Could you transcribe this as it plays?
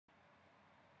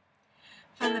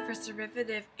Find the first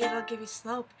derivative, it'll give you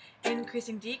slope.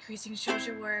 Increasing, decreasing shows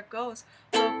you where it goes.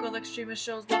 Local extrema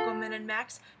shows local min and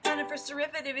max. Find the first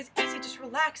derivative is easy, just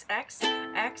relax. X,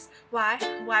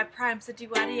 y prime. So dy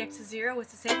dx is 0.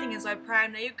 It's the same thing as y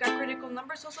prime. Now you've got critical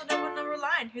numbers, also know a number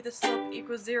line. Here the slope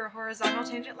equals 0, horizontal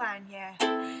tangent line, yeah.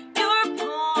 Your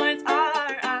points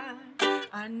are on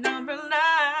a number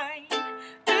line.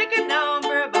 Pick a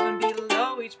number above and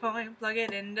below each point. Plug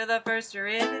it into the first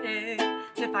derivative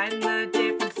to find the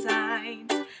different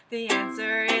signs. The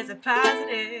answer is a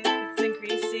positive. It's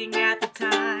increasing at the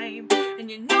time, and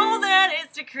you know that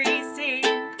it's decreasing.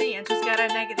 The answer's got a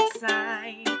negative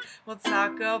sign. We'll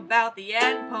talk about the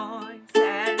endpoints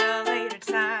at a later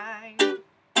time.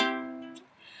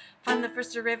 Find the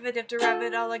first derivative, derive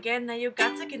it all again. Now you've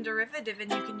got second derivative,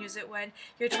 and you can use it when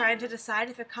you're trying to decide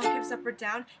if it concaves up or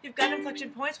down. You've got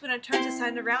inflection points when it turns a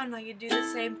sign around. Now you do the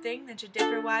same thing that you did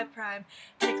for y prime.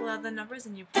 Take a lot of the numbers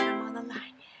and you put them on the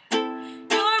line. Yeah.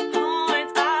 Your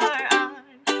points are on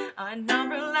a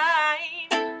number line.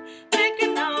 Pick a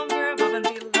number above and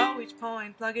below each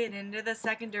point. Plug it into the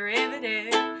second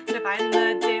derivative to find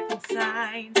the different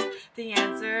signs. The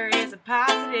answer is a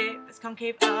positive. It's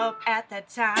concave up at that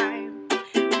time.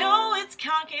 No, it's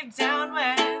concave down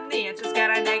when the answer's got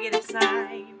a negative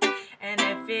sign. And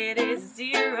if it is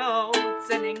 0, it's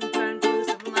an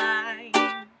inconclusive line.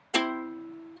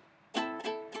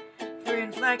 For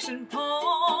inflection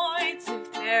points,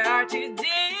 if there are two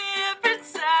different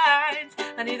sides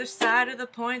on either side of the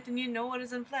point, then you know what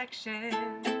is inflection.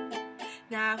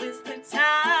 Now is the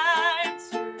time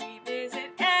to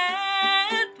revisit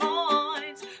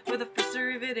endpoints for the first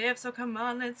derivative, so come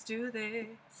on, let's do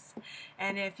this.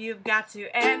 And if you've got two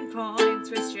endpoints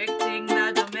restricting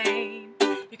the domain,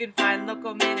 you can find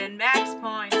local min and max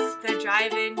points. They're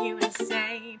driving you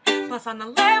insane. Plus on the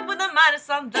left with a minus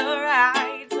on the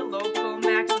right, it's a local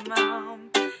maximum.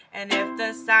 And if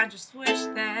the signs are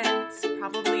switched, then it's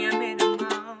probably a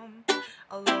minimum,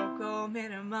 a local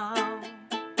minimum.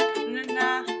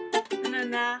 Na-na,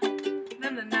 na-na,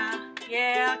 na-na-na,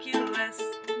 yeah, calculus.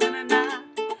 Na-na-na,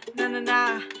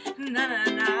 na-na-na,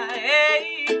 na-na-na,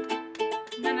 hey.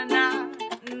 Na-na-na,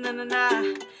 na-na-na,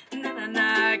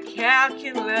 na-na-na,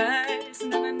 calculus.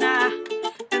 Na-na-na,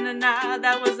 na-na-na,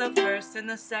 that was the first and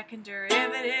the second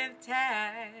derivative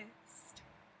test.